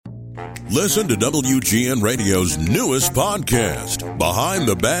Listen to WGN Radio's newest podcast, Behind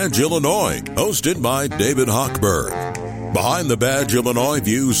the Badge Illinois, hosted by David Hochberg. Behind the Badge Illinois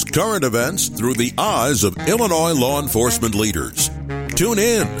views current events through the eyes of Illinois law enforcement leaders. Tune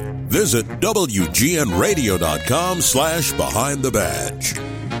in. Visit WGNRadio.com/Behind the Badge.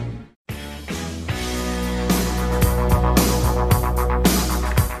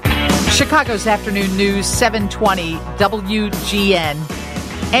 Chicago's Afternoon News, 720 WGN.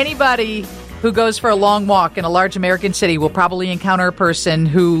 Anybody who goes for a long walk in a large American city will probably encounter a person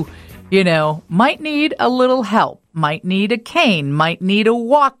who, might need a little help, might need a cane, might need a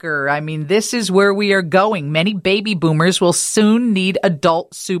walker. I mean, this is where we are going. Many baby boomers will soon need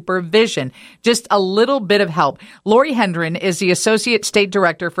adult supervision. Just a little bit of help. Lori Hendren is the Associate State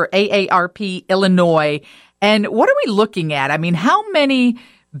Director for AARP Illinois. And what are we looking at? I mean, how many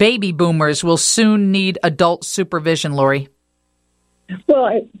baby boomers will soon need adult supervision, Lori? Well,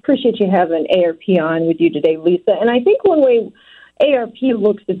 I appreciate you having ARP on with you today, Lisa. And I think one way ARP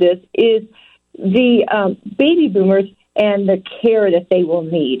looks at this is the baby boomers and the care that they will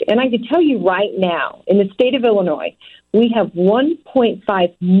need. And I can tell you right now, in the state of Illinois, we have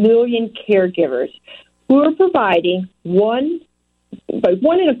 1.5 million caregivers who are providing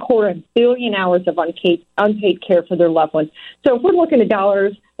 1.25 billion hours of unpaid care for their loved ones. So if we're looking at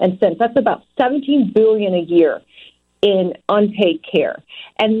dollars and cents, that's about $17 billion a year in unpaid care.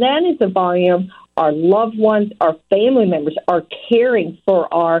 And then it's a volume our loved ones, our family members are caring for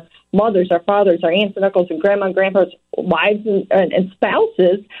our mothers, our fathers, our aunts and uncles and grandma and grandpas, wives and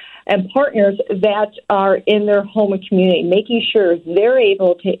spouses and partners that are in their home and community, making sure they're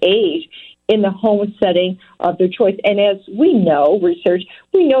able to age in the home setting of their choice. And as we know,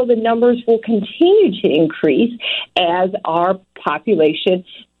 we know the numbers will continue to increase as our population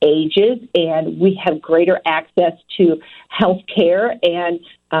ages and we have greater access to health care and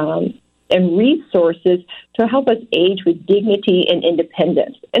resources to help us age with dignity and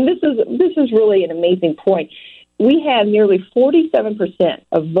independence. And this is really an amazing point. We have nearly 47%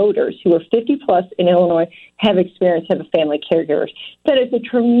 of voters who are 50 plus in Illinois have experience as a family caregiver. That is a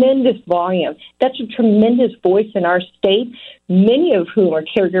tremendous volume. That's a tremendous voice in our state, many of whom are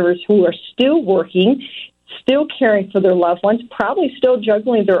caregivers who are still working, still caring for their loved ones, probably still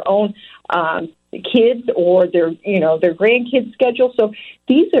juggling their own kids or their grandkids' schedule. So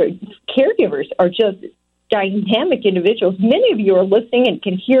these caregivers are just dynamic individuals. Many of you are listening and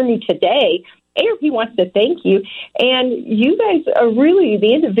can hear me today. ARP wants to thank you. And you guys are really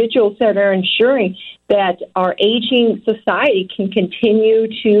the individuals that are ensuring that our aging society can continue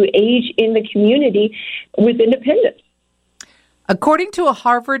to age in the community with independence. According to a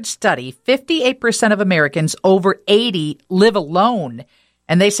Harvard study, 58% of Americans over 80 live alone.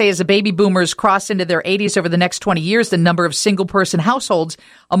 And they say as the baby boomers cross into their 80s over the next 20 years, the number of single-person households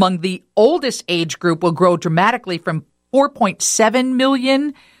among the oldest age group will grow dramatically from 4.7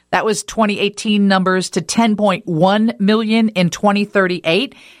 million, that was 2018 numbers, to 10.1 million in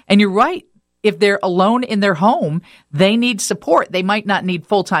 2038. And you're right. If they're alone in their home, they need support. They might not need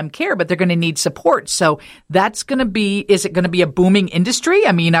full-time care, but they're going to need support. So is it going to be a booming industry?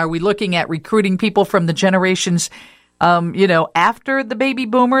 I mean, are we looking at recruiting people from the generations after the baby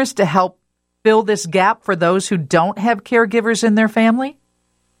boomers to help fill this gap for those who don't have caregivers in their family?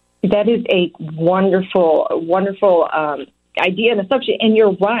 That is a wonderful, wonderful idea and assumption. And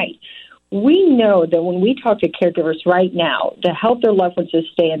you're right. We know that when we talk to caregivers right now to help their loved ones to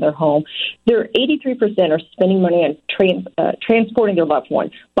stay in their home, 83% are spending money on transporting their loved one,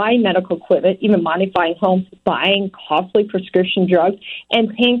 buying medical equipment, even modifying homes, buying costly prescription drugs,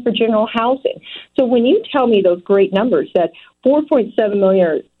 and paying for general housing. So when you tell me those great numbers that 4.7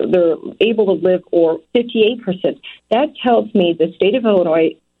 million they're able to live, or 58%, that tells me the state of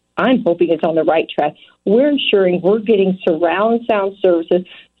Illinois, I'm hoping it's on the right track. We're ensuring we're getting surround sound services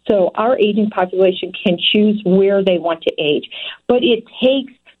so our aging population can choose where they want to age. But it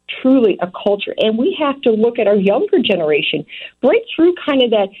takes truly a culture, and we have to look at our younger generation, break through kind of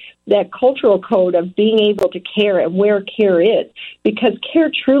that cultural code of being able to care and where care is, because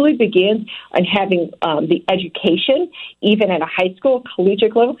care truly begins on having the education, even at a high school,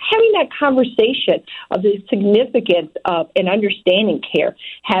 collegiate level, having that conversation of the significance of and understanding care,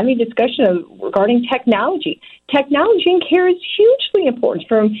 having discussion regarding technology. Technology in care is hugely important,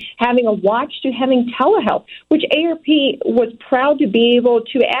 from having a watch to having telehealth, which ARP was proud to be able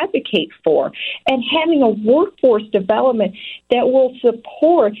to advocate for, and having a workforce development that will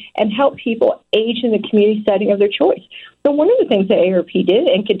support and help people age in the community setting of their choice. So one of the things that ARP did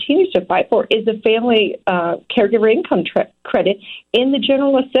and continues to fight for is the family caregiver income credit in the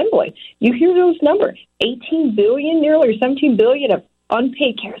General Assembly. You hear those numbers, $18 billion, nearly, or $17 billion of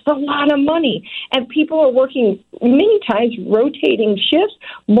unpaid care. It's a lot of money. And people are working many times rotating shifts,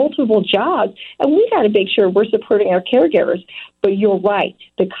 multiple jobs, and we got to make sure we're supporting our caregivers. But you're right.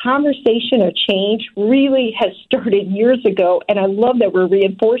 The conversation of change really has started years ago, and I love that we're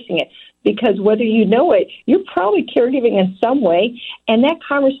reinforcing it. Because whether you know it, you're probably caregiving in some way, and that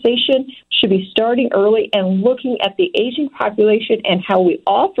conversation should be starting early and looking at the aging population and how we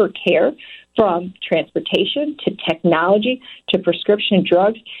offer care, from transportation to technology to prescription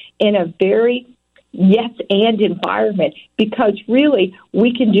drugs, in a very yes and environment, because really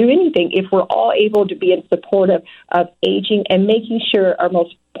we can do anything if we're all able to be in support of aging and making sure our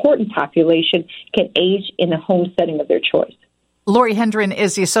most important population can age in the home setting of their choice. Lori Hendren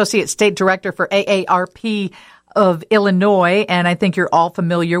is the Associate State Director for AARP of Illinois, and I think you're all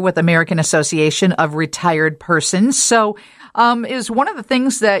familiar with American Association of Retired Persons. So is one of the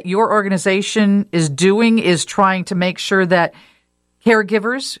things that your organization is doing is trying to make sure that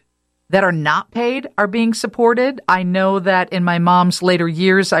caregivers that are not paid are being supported? I know that in my mom's later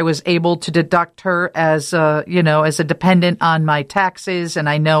years, I was able to deduct her as a dependent on my taxes. And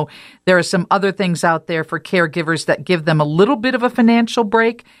I know there are some other things out there for caregivers that give them a little bit of a financial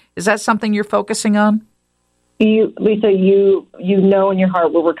break. Is that something you're focusing on? Lisa, you know in your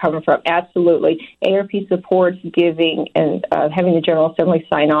heart where we're coming from. Absolutely. AARP supports giving and having the General Assembly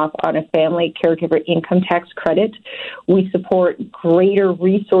sign off on a family caregiver income tax credit. We support greater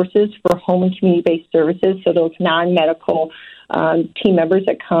resources for home and community-based services, so those non-medical team members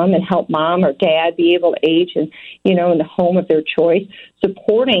that come and help mom or dad be able to age in the home of their choice,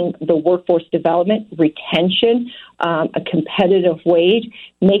 supporting the workforce development, retention, a competitive wage,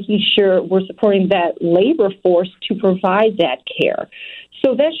 making sure we're supporting that labor force to provide that care.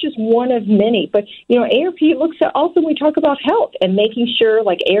 So that's just one of many. But, AARP looks at also when we talk about health and making sure,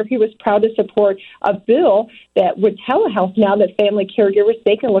 like AARP was proud to support a bill that with telehealth now that family caregivers,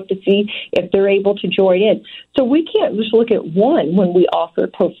 they can look to see if they're able to join in. So we can't just look at one when we offer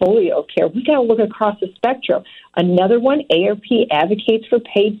portfolio care. We got to look across the spectrum. Another one, AARP advocates for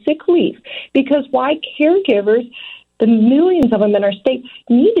paid sick leave, because why caregivers, the millions of them in our state,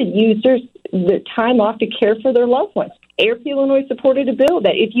 need to use their time off to care for their loved ones. AARP Illinois supported a bill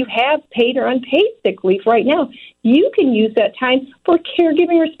that if you have paid or unpaid sick leave right now, you can use that time for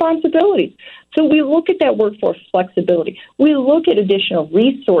caregiving responsibilities. So we look at that workforce flexibility. We look at additional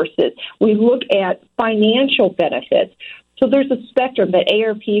resources. We look at financial benefits. So there's a spectrum that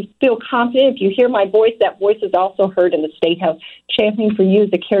AARP feel confident. If you hear my voice, that voice is also heard in the State House, championing for you as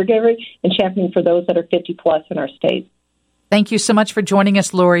a caregiver and championing for those that are 50 plus in our state. Thank you so much for joining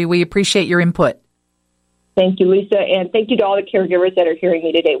us, Lori. We appreciate your input. Thank you, Lisa, and thank you to all the caregivers that are hearing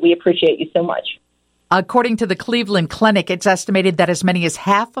me today. We appreciate you so much. According to the Cleveland Clinic, it's estimated that as many as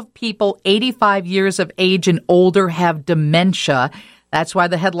half of people 85 years of age and older have dementia. That's why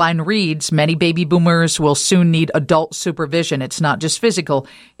the headline reads, many baby boomers will soon need adult supervision. It's not just physical,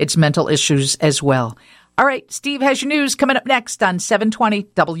 it's mental issues as well. All right, Steve has your news coming up next on 720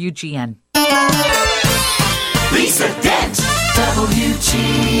 WGN. Lisa Dent,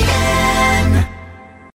 WGN.